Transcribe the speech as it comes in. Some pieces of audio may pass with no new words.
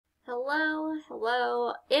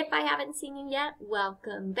Hello. If I haven't seen you yet,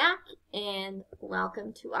 welcome back and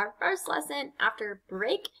welcome to our first lesson after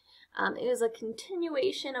break. It is a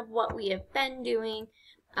continuation of what we have been doing.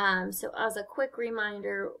 So as a quick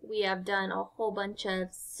reminder, we have done a whole bunch of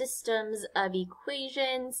systems of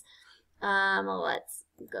equations. Let's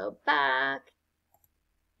go back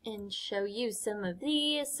and show you some of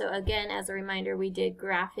these. So again, as a reminder, we did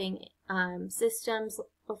graphing systems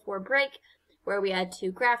before break, where we had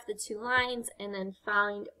to graph the two lines and then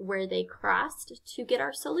find where they crossed to get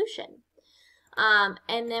our solution.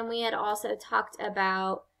 And then we had also talked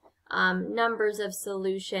about numbers of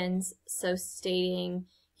solutions, so stating,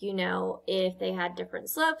 you know, if they had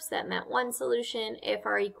different slopes, that meant one solution. If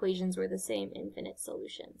our equations were the same, infinite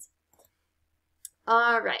solutions.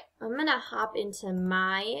 All right, I'm going to hop into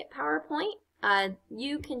my PowerPoint.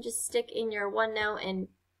 You can just stick in your OneNote and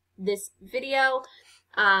this video,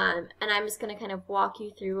 and I'm just going to kind of walk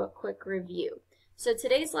you through a quick review. So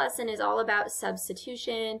today's lesson is all about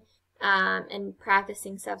substitution and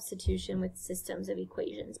practicing substitution with systems of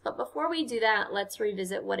equations. But before we do that, let's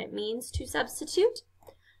revisit what it means to substitute.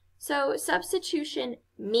 So substitution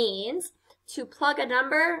means to plug a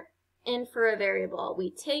number in for a variable.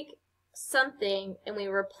 We take something and we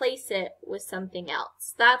replace it with something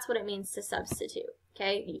else. That's what it means to substitute.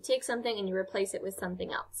 Okay, you take something and you replace it with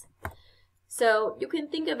something else. So you can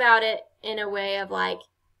think about it in a way of like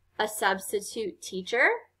a substitute teacher,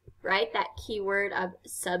 right? That keyword of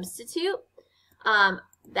substitute.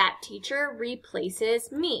 That teacher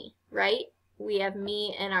replaces me, right? We have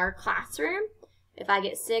me in our classroom. If I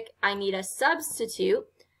get sick, I need a substitute.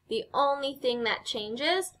 The only thing that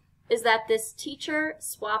changes is that this teacher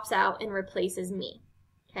swaps out and replaces me,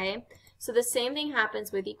 okay? So the same thing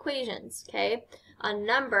happens with equations, okay? A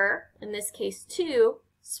number, in this case 2,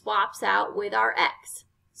 swaps out with our x.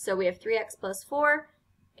 So we have 3x plus 4,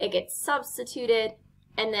 it gets substituted,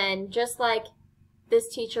 and then just like this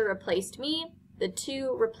teacher replaced me, the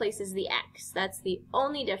 2 replaces the x. That's the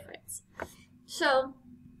only difference. So,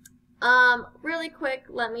 really quick,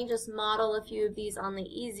 let me just model a few of these on the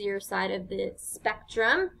easier side of the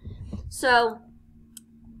spectrum. So,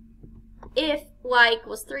 if y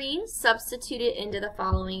equals 3, substitute it into the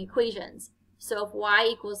following equations. So if y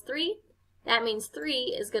equals 3, that means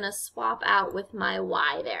 3 is going to swap out with my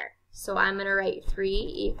y there. So I'm going to write 3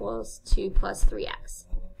 equals 2 plus 3x.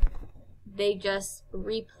 They just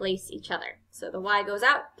replace each other. So the y goes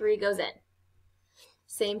out, 3 goes in.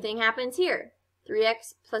 Same thing happens here.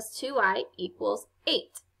 3x plus 2y equals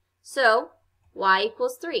 8. So y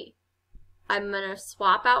equals 3. I'm going to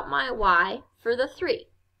swap out my y for the 3.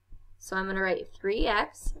 So I'm going to write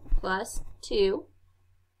 3x plus 2.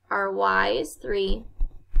 Our y is 3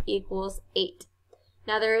 equals 8.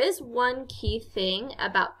 Now there is one key thing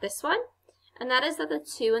about this one, and that is that the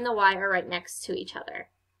 2 and the y are right next to each other.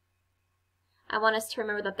 I want us to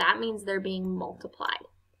remember that that means they're being multiplied.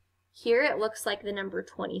 Here it looks like the number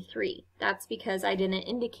 23. That's because I didn't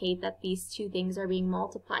indicate that these two things are being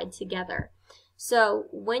multiplied together. So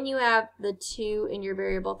when you have the 2 in your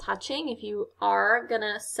variable touching, if you are going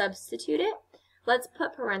to substitute it, let's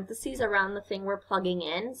put parentheses around the thing we're plugging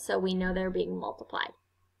in so we know they're being multiplied.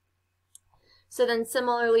 So then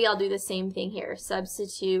similarly, I'll do the same thing here.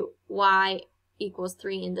 Substitute y equals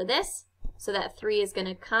 3 into this, so that 3 is going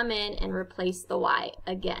to come in and replace the y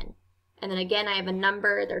again. And then again, I have a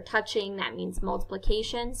number, they're touching, that means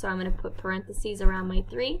multiplication, so I'm going to put parentheses around my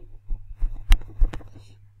 3.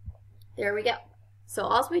 There we go. So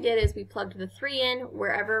all we did is we plugged the 3 in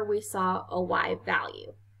wherever we saw a y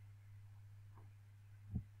value.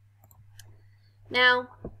 Now,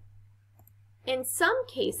 in some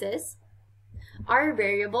cases, our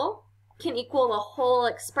variable can equal a whole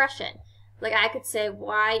expression. Like I could say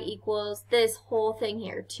y equals this whole thing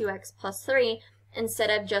here, 2x plus 3, instead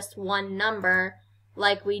of just one number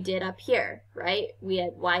like we did up here, right? We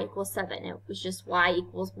had y equals 7. It was just y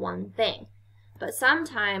equals one thing. But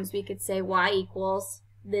sometimes we could say y equals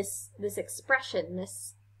this expression,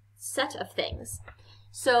 this set of things.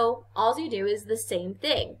 So all you do is the same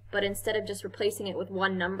thing, but instead of just replacing it with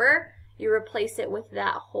one number, you replace it with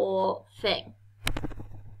that whole thing.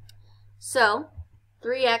 So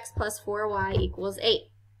 3x plus 4y equals 8.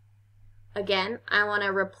 Again, I want to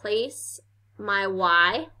replace my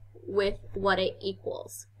y with what it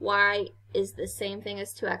equals. Y is the same thing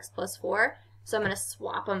as 2x plus 4, so I'm going to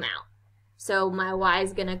swap them out. So my y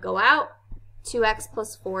is going to go out, 2x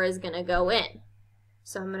plus 4 is going to go in.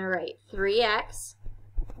 So I'm going to write 3x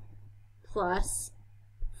plus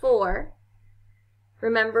 4.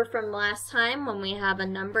 Remember from last time, when we have a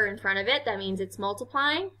number in front of it, that means it's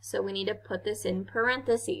multiplying. So we need to put this in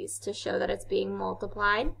parentheses to show that it's being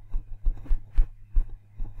multiplied.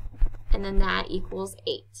 and then that equals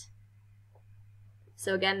 8.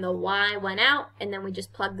 So again, the y went out, and then we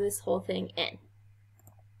just plug this whole thing in.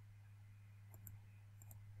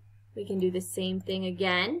 We can do the same thing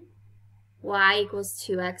again. Y equals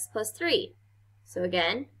 2x plus 3. So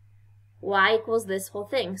again, y equals this whole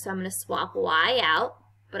thing. So I'm going to swap y out,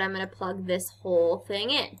 but I'm going to plug this whole thing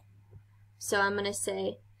in. So I'm going to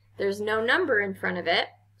say there's no number in front of it,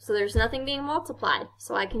 so there's nothing being multiplied.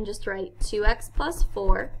 So I can just write 2x plus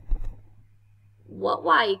 4, what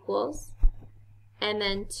y equals, and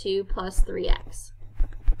then 2 plus 3x.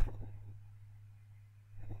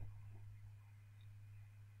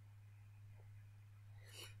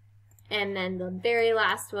 And then the very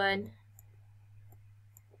last one.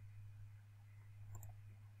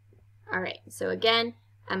 Alright, so again,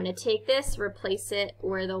 I'm going to take this, replace it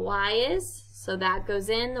where the y is, so that goes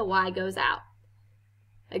in, the y goes out.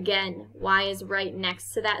 Again, y is right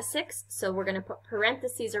next to that 6, so we're going to put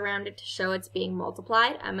parentheses around it to show it's being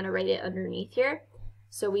multiplied. I'm going to write it underneath here.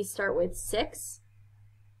 So we start with 6,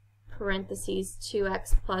 parentheses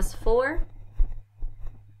 2x plus 4,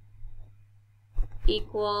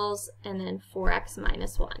 equals, and then 4x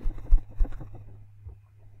minus 1.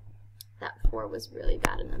 That 4 was really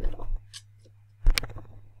bad in the middle.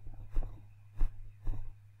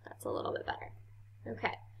 That's a little bit better.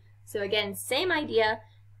 Okay, so again, same idea,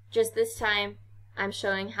 just this time I'm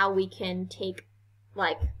showing how we can take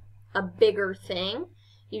like a bigger thing.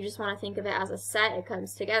 You just want to think of it as a set. It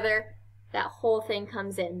comes together, that whole thing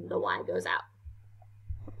comes in, the y goes out.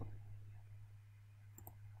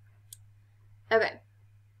 Okay.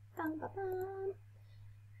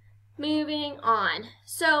 Moving on.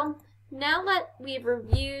 So now that we've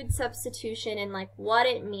reviewed substitution and like what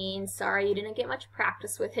it means, sorry you didn't get much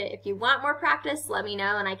practice with it. If you want more practice, let me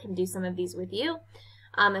know and I can do some of these with you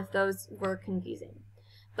if those were confusing.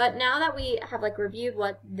 But now that we have like reviewed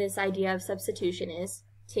what this idea of substitution is,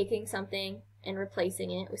 taking something and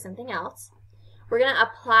replacing it with something else, we're going to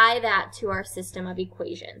apply that to our system of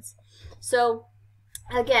equations. So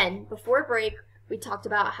again, before break, we talked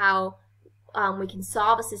about how we can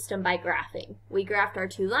solve a system by graphing. We graphed our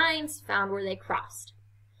two lines, found where they crossed.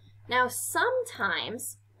 Now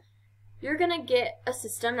sometimes you're going to get a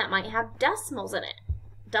system that might have decimals in it.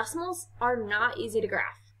 Decimals are not easy to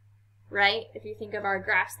graph, right? If you think of our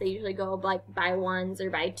graphs, they usually go like by 1s or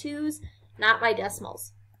by 2s, not by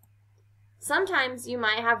decimals. Sometimes you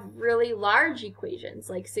might have really large equations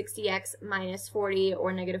like 60x minus 40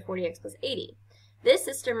 or negative 40x plus 80. This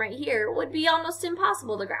system right here would be almost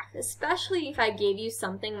impossible to graph, especially if I gave you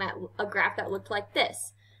something that a graph that looked like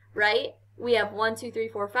this, right? We have 1, 2, 3,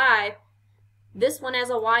 4, 5. This one has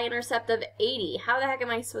a y-intercept of 80. How the heck am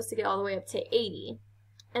I supposed to get all the way up to 80?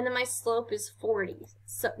 And then my slope is 40,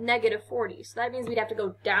 so negative 40. So that means we'd have to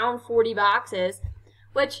go down 40 boxes,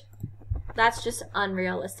 which that's just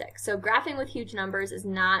unrealistic. So graphing with huge numbers is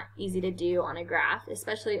not easy to do on a graph,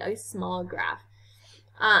 especially a small graph.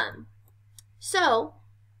 So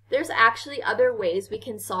there's actually other ways we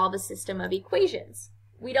can solve a system of equations.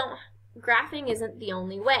 Graphing isn't the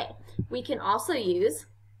only way. We can also use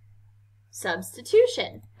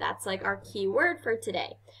substitution. That's like our key word for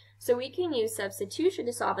today. So we can use substitution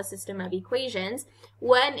to solve a system of equations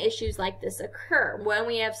when issues like this occur, when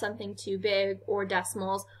we have something too big or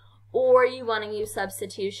decimals, or you want to use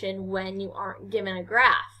substitution when you aren't given a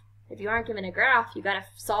graph. If you aren't given a graph, you got to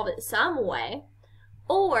solve it some way,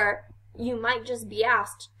 or you might just be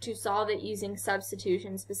asked to solve it using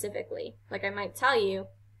substitution specifically. Like I might tell you,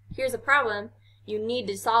 here's a problem, you need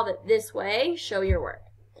to solve it this way, show your work.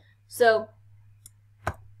 So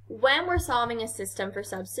when we're solving a system for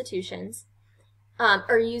substitutions,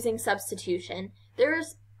 or using substitution,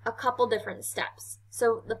 there's a couple different steps.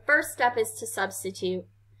 So the first step is to substitute,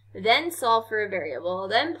 then solve for a variable,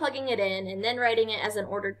 then plugging it in, and then writing it as an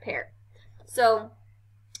ordered pair. So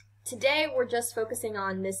today we're just focusing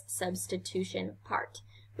on this substitution part.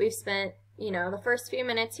 We've spent, the first few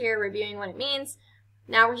minutes here reviewing what it means.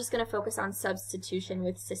 Now we're just going to focus on substitution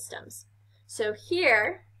with systems. So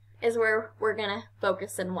here is where we're going to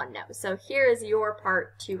focus in OneNote. So here is your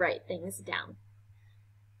part to write things down.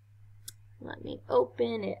 Let me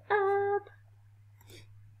open it up.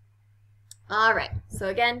 All right, so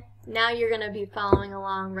again, now you're going to be following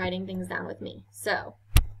along, writing things down with me. So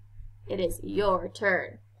it is your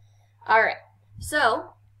turn. All right,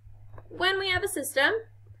 so when we have a system,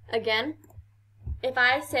 again, if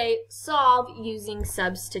I say solve using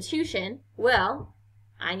substitution, well,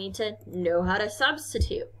 I need to know how to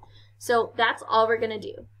substitute. So that's all we're going to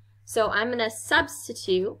do. So I'm going to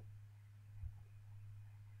substitute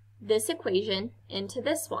this equation into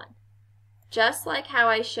this one. just like how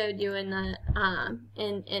I showed you in the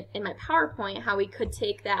in my PowerPoint, how we could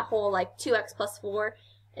take that whole like 2x plus 4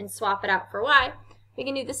 and swap it out for y, we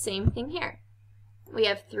can do the same thing here. We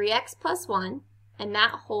have 3x plus 1, and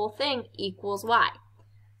that whole thing equals y.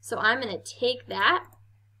 So I'm going to take that,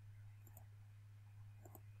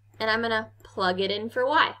 and I'm going to plug it in for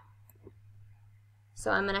y.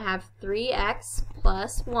 So I'm going to have 3x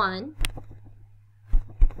plus 1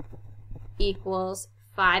 equals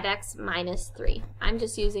 5x minus 3. I'm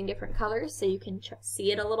just using different colors so you can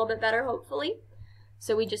see it a little bit better, hopefully.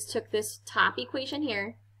 So we just took this top equation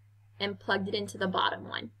here and plugged it into the bottom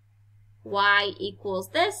one. Y equals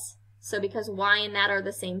this, so because y and that are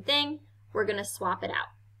the same thing, we're going to swap it out.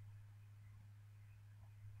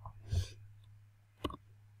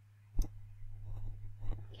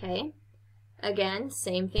 Okay, again,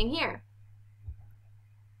 same thing here.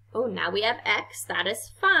 Oh, now we have x, that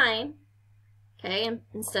is fine. Okay, and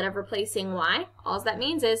instead of replacing y, all that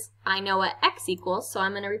means is I know what x equals, so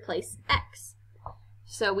I'm going to replace x.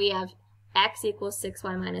 So we have x equals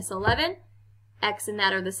 6y minus 11. X and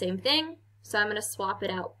that are the same thing, so I'm going to swap it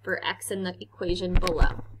out for x in the equation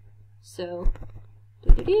below. So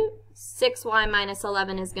 6y minus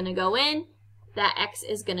 11 is going to go in, that x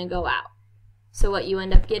is going to go out. So what you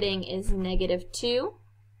end up getting is negative 2.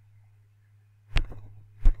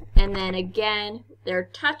 And then again, they're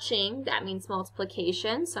touching, that means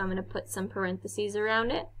multiplication, so I'm going to put some parentheses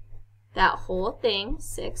around it. That whole thing,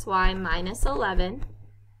 6y minus 11.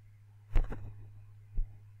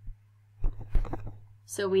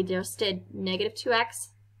 So we just did negative 2x.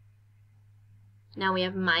 Now we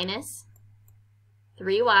have minus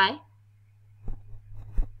 3y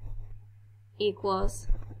equals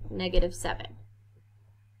negative 7.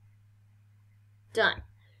 Done.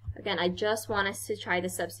 Again, I just want us to try the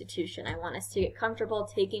substitution. I want us to get comfortable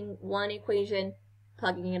taking one equation,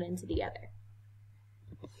 plugging it into the other.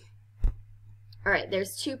 All right,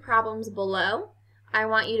 there's two problems below. I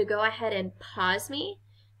want you to go ahead and pause me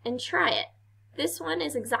and try it. This one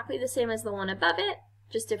is exactly the same as the one above it,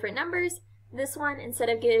 just different numbers. This one, instead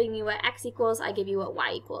of giving you what x equals, I give you what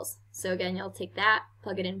y equals. So again, you'll take that,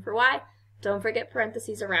 plug it in for y. Don't forget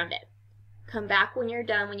parentheses around it. Come back when you're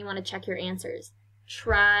done when you want to check your answers.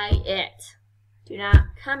 Try it. Do not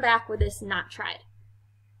come back with this not tried.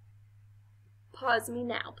 Pause me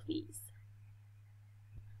now, please.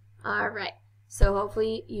 All right. So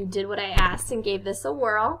hopefully you did what I asked and gave this a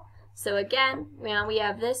whirl. So again, now we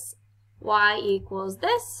have this y equals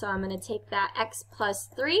this. So I'm going to take that x plus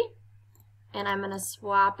 3 and I'm going to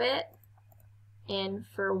swap it in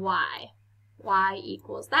for y. Y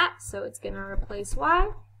equals that. So it's going to replace y.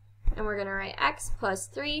 And we're going to write x plus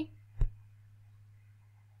 3.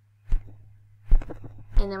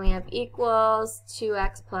 And then we have equals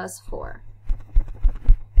 2x plus 4.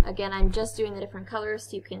 Again, I'm just doing the different colors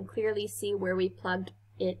so you can clearly see where we plugged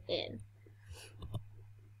it in.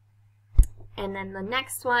 And then the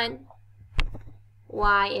next one,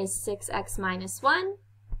 y is 6x minus 1.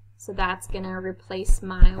 So that's going to replace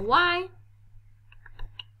my y.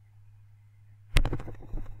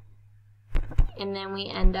 And then we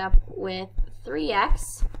end up with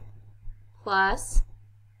 3x plus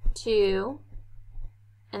 2.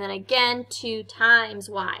 And then again, 2 times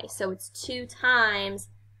y. So it's 2 times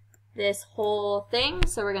this whole thing.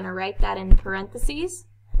 So we're going to write that in parentheses.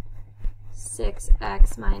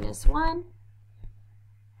 6x minus 1.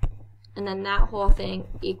 And then that whole thing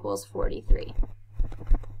equals 43.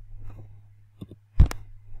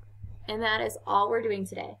 And that is all we're doing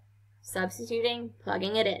today. Substituting,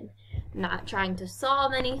 plugging it in. Not trying to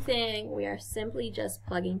solve anything. We are simply just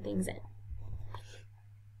plugging things in.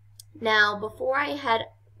 Now, before I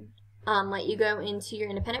let you go into your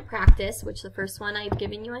independent practice, which the first one I've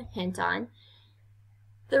given you a hint on,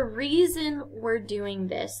 the reason we're doing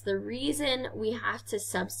this, the reason we have to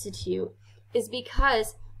substitute is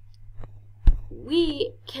because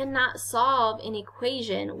we cannot solve an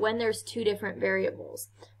equation when there's two different variables.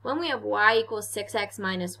 When we have y equals 6x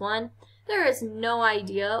minus 1, there is no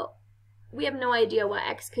idea. We have no idea what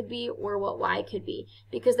x could be or what y could be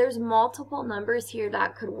because there's multiple numbers here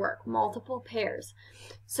that could work, multiple pairs.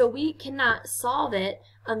 So we cannot solve it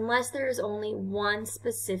unless there's only one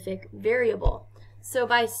specific variable. So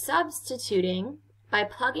by substituting, by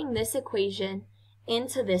plugging this equation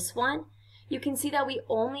into this one, you can see that we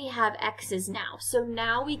only have x's now. So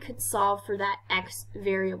now we could solve for that x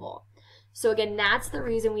variable. So again, that's the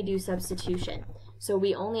reason we do substitution. So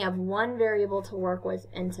we only have one variable to work with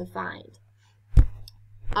and to find.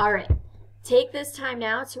 All right, take this time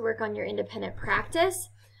now to work on your independent practice.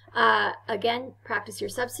 Again, practice your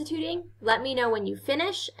substituting. Let me know when you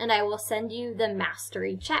finish, and I will send you the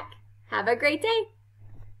mastery check. Have a great day.